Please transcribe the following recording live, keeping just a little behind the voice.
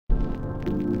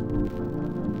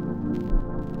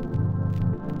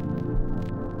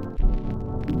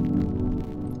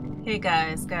Hey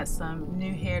guys, got some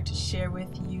new hair to share with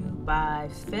you by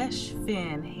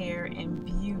Feshfen Hair and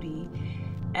Beauty,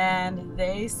 and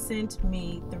they sent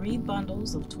me 3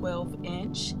 bundles of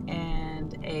 12-inch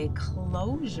and a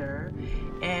closure,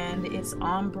 and it's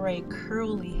ombre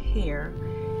curly hair.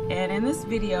 And in this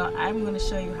video I'm going to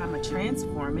show you how I'm going to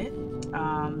transform it.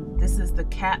 This is the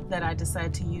cap that I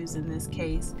decided to use in this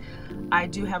case. I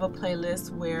do have a playlist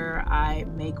where I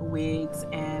make wigs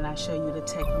and I show you the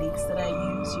techniques that I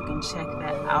use. You can check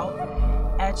that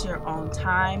out at your own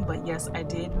time. But yes, I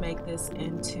did make this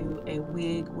into a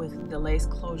wig with the lace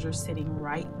closure sitting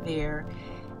right there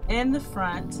in the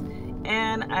front,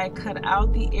 and I cut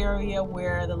out the area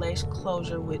where the lace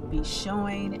closure would be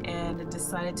showing and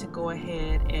decided to go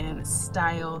ahead and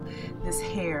style this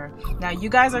hair. Now you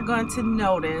guys are going to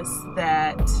notice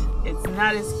that it's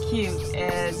not as cute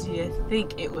as you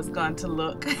think it was going to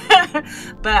look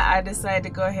but I decided to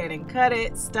go ahead and cut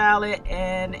it, style it,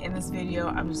 and in this video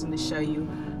I'm just going to show you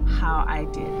how I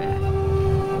did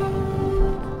that.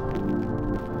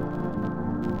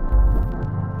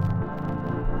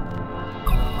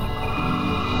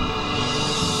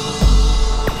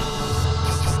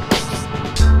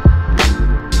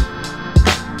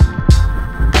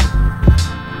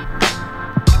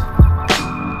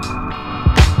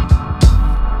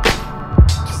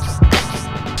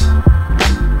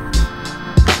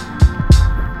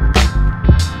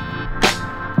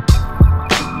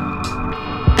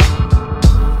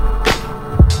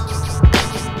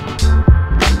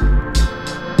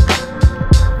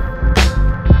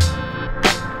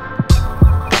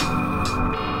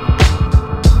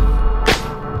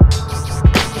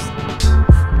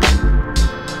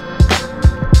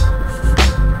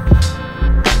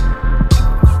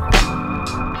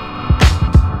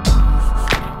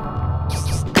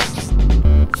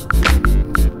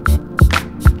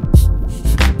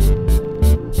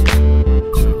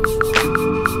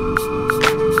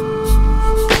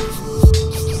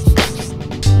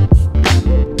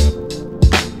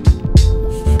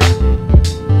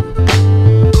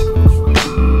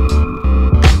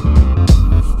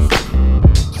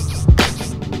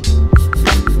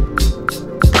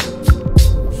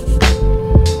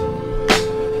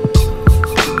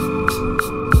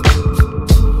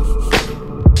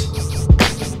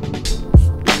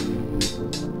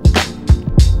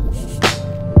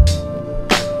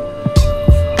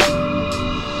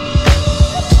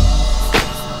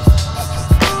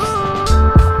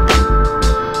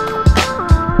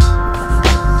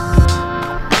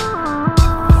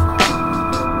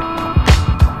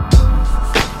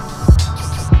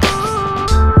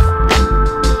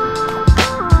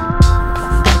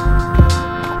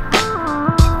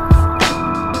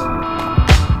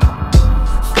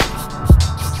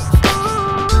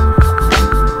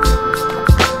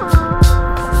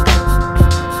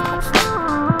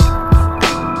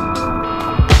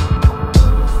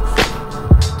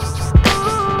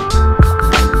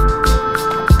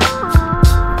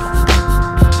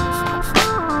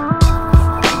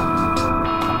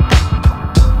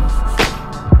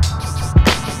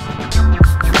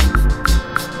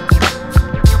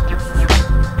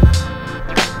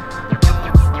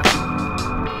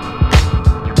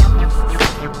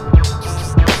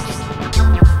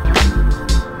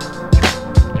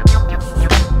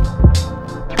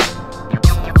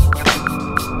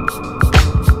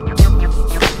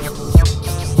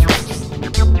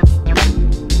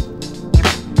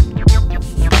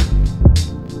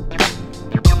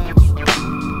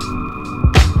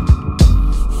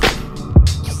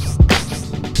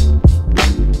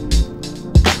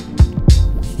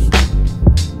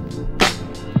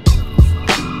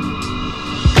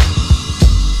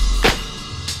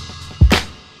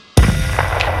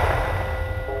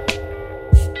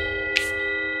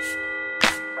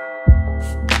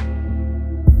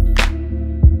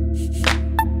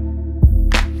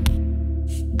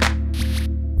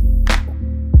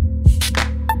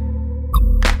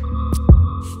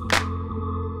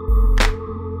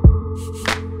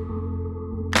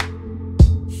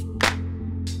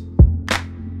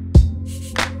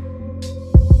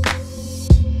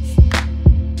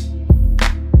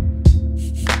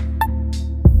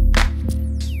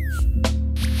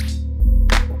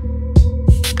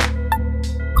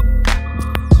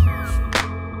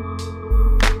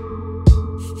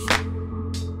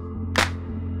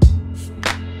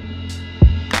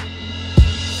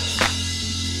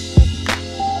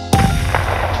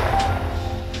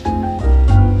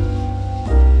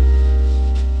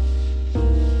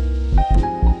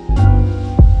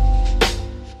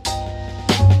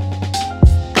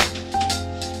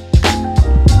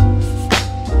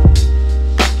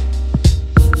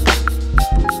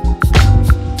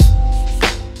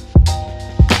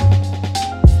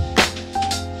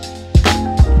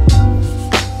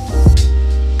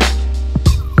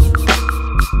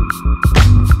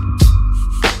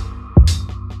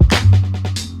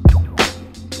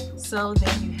 So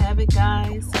there you have it,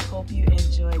 guys. Hope you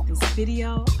enjoyed this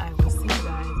video. I will see you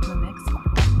guys in the next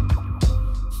one.